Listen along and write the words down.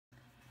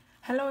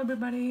Hello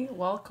everybody,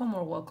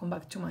 welcome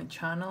back to my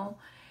channel.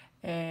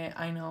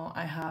 I know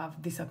I have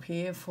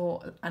disappeared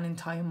for an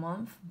entire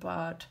month,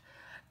 but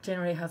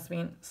January has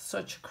been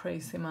such a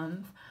crazy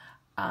month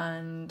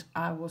and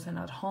I wasn't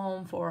at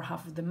home for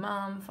half of the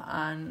month,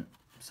 and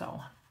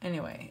so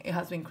anyway, it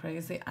has been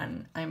crazy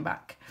and I'm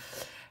back.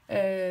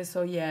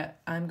 So yeah,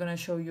 I'm gonna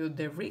show you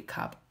the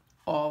recap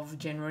of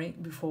January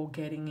before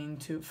getting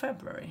into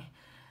February.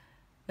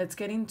 Let's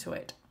get into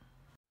it.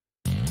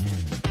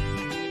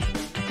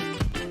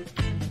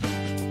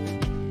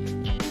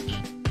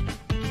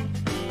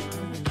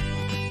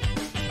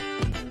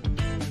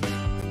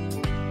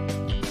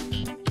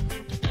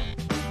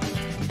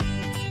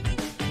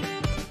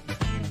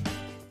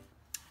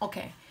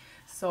 Okay,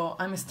 so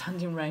I'm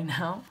standing right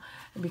now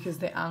because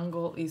the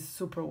angle is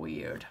super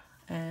weird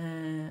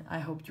and I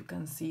hope you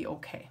can see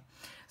okay.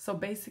 So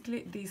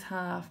basically these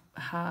have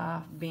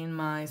been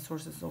my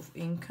sources of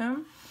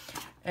income.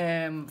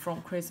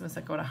 From Christmas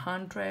I got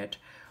 100.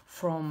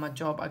 From my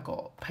job I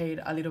got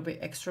paid a little bit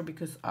extra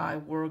because I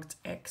worked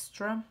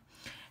extra.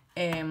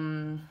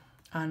 Another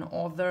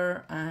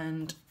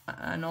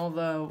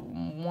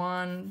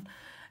one,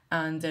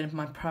 and then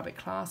my private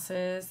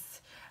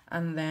classes,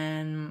 and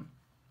then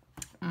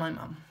my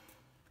mom.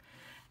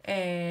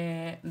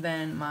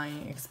 Then my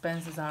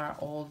expenses are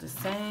all the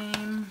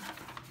same.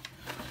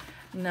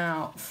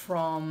 Now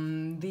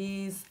from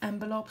these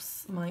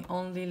envelopes, my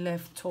only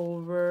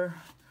leftover,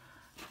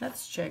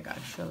 let's check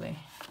actually,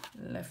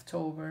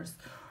 leftovers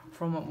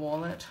from a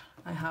wallet.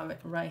 I have it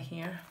right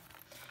here.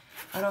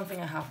 I don't think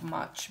I have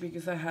much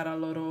because I had a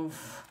lot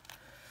of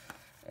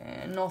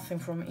nothing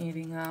from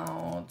eating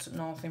out,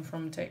 nothing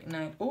from take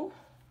night. Oh,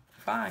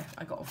 5.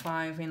 I got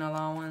 5 in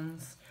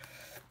allowance.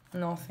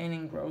 Nothing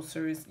in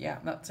groceries. Yeah,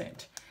 that's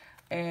it.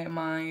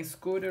 My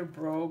scooter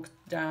broke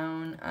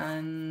down,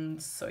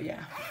 and so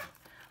yeah,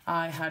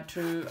 I had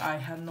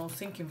no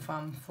sinking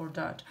fund for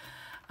that,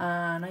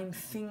 and I'm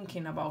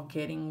thinking about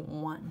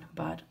getting one,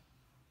 but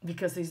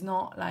because it's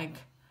not like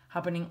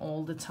happening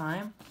all the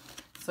time.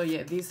 So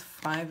yeah, these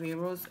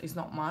 €5 is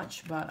not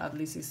much, but at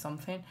least it's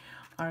something,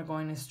 are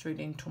going straight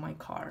into my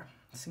car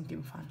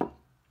sinking fund.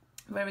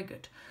 Very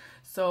good.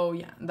 So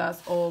yeah,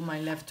 that's all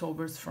my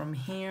leftovers from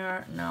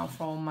here. Now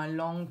from my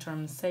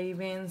long-term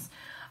savings,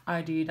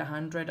 I did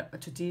 100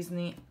 to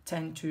Disney,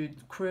 10 to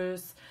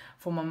cruise.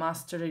 For my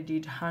master, I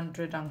did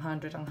 100 and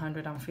 100 and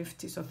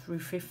 150, so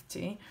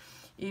 €350.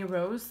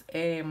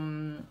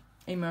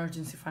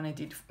 Emergency fund, I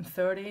did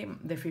 30.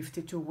 The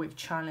 52-week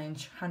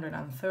challenge,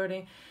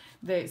 130.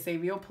 The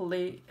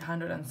Saviopoly,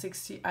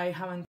 160. I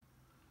haven't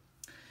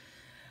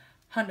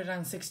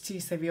 160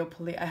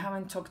 Saviopoly. I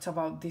haven't talked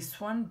about this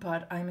one,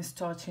 but I'm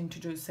starting to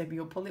do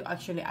Saviopoly.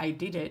 Actually, I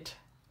did it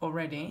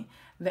already.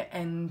 The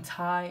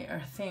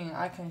entire thing.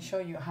 I can show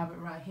you. I have it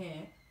right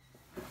here.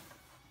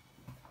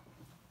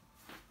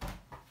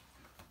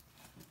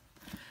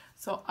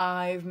 So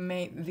I've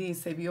made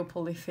this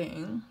Saviopoly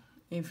thing.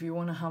 If you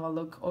want to have a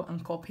look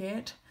and copy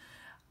it,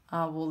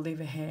 I will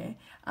leave it here.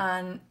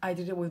 And I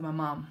did it with my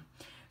mom.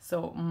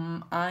 So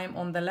I'm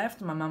on the left,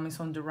 my mom is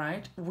on the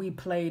right. We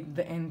played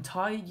the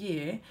entire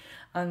year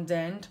and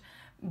then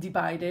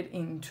divided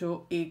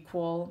into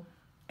equal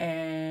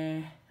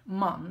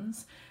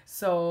months.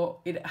 So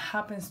it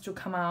happens to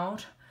come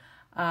out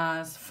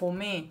as, for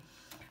me,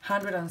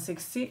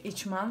 160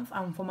 each month,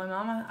 and for my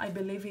mama I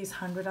believe it's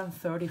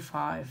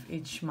 135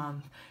 each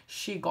month.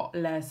 She got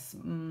less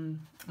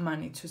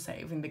money to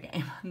save in the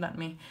game than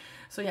me.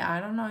 So yeah, I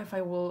don't know if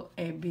I will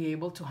be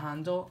able to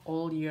handle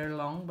all year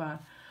long,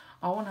 but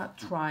I want to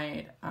try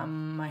it.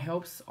 My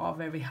hopes are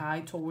very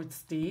high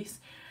towards this,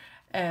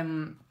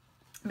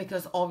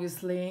 because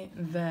obviously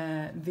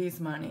this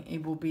money,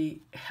 it will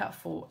be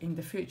helpful in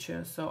the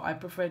future. So I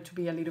prefer to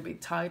be a little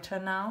bit tighter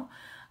now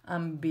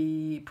and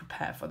be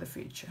prepared for the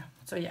future.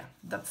 So yeah,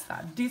 that's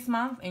that. This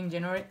month in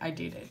January I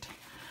did it.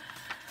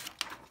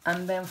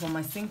 And then for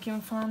my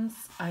sinking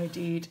funds, I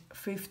did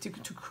 50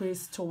 to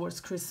Chris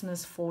towards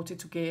Christmas, 40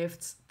 to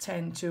gifts,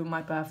 10 to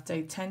my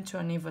birthday, 10 to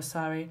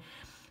anniversary,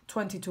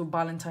 20 to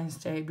Valentine's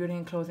Day. Beauty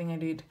and clothing I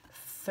did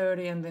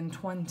 30 and then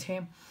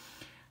 20.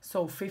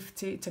 So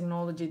 50.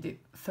 Technology did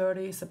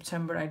 30.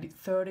 September I did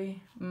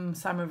 30.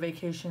 Summer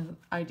vacation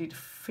I did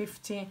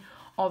 50.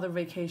 Other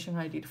vacation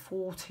I did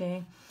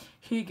 40.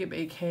 Hygge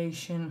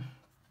vacation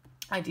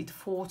I did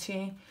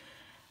 40.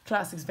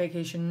 Classics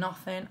vacation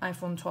nothing.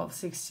 iPhone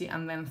 1260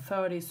 and then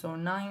 30, so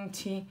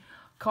 90.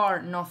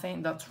 Car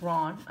nothing, that's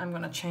wrong. I'm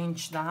gonna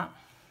change that.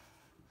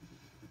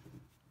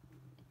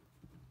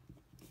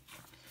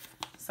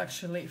 It's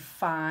actually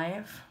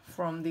 5.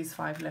 From these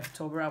 5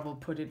 leftover, I will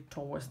put it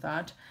towards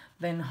that.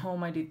 Then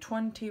home I did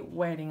 20,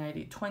 wedding I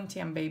did 20,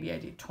 and baby I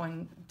did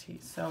 20.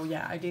 So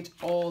yeah, I did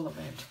all of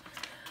it.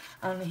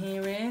 And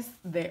here is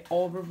the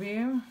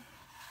overview.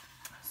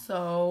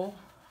 So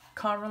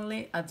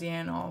currently at the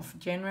end of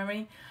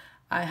January,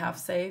 I have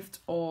saved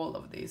all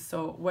of this.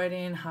 So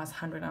wedding has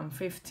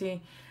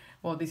 150.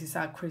 Well, this is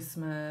a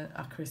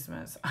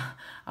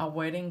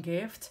wedding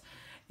gift.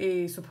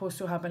 is supposed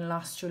to happen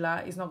last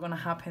July. It's not gonna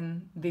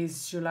happen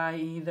this July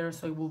either,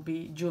 so it will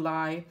be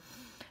July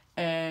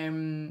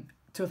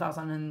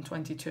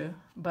 2022.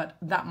 But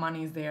that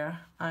money is there,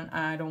 and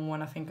I don't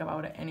want to think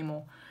about it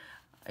anymore.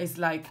 It's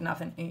like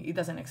nothing, it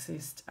doesn't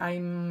exist. I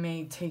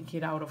may take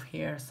it out of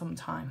here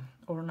sometime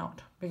or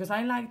not, because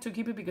I like to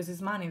keep it because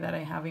it's money that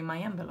I have in my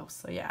envelopes.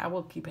 So yeah, I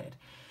will keep it.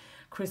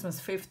 Christmas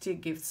 50,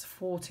 gifts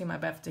 40, my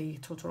birthday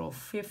total of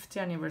 50,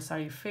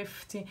 anniversary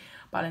 50,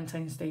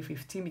 Valentine's Day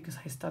 15 because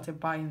I started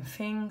buying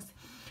things,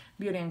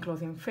 beauty and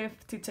clothing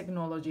 50,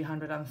 technology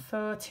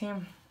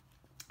 130,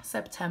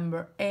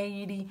 September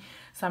 80,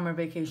 summer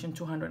vacation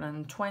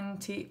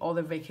 220,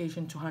 other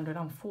vacation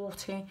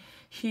 240,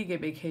 Hygge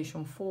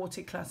vacation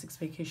 40, classics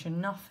vacation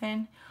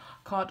nothing,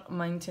 card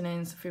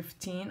maintenance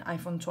 15,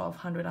 iPhone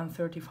 12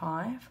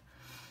 135.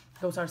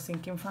 Those are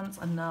sinking funds.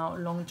 And now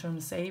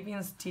long-term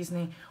savings,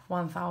 Disney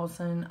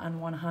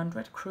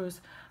 1,100,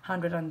 cruise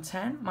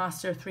 110,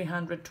 master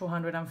 300,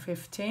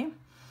 250,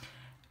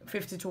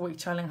 52-week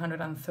challenge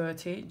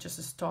 130,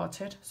 just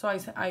started. So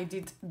I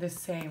did the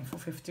same for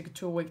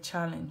 52-week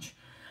challenge.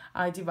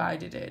 I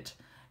divided it.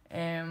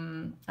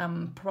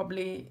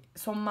 Probably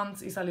some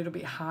months is a little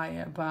bit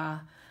higher, but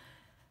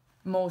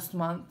most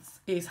months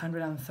is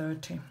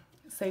 130.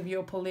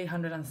 Saviopoly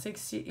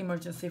 160,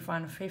 emergency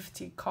fund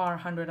 50, car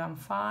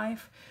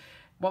 105,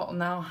 well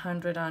now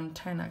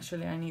 110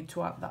 actually, I need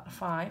to add that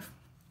 5.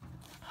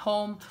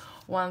 Home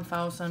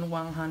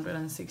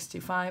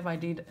 1,165. I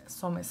did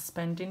some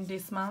spending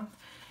this month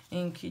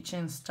in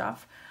kitchen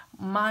stuff.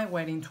 My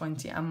wedding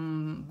 20,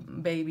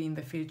 baby in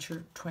the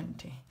future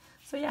 20.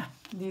 So yeah,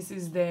 this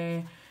is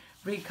the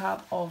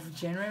recap of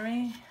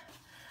January,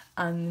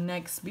 and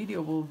next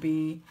video will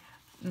be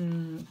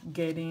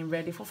getting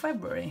ready for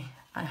February.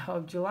 I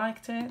hope you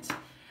liked it,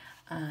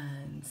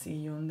 and see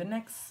you in the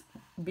next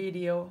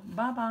video.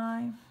 Bye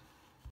bye.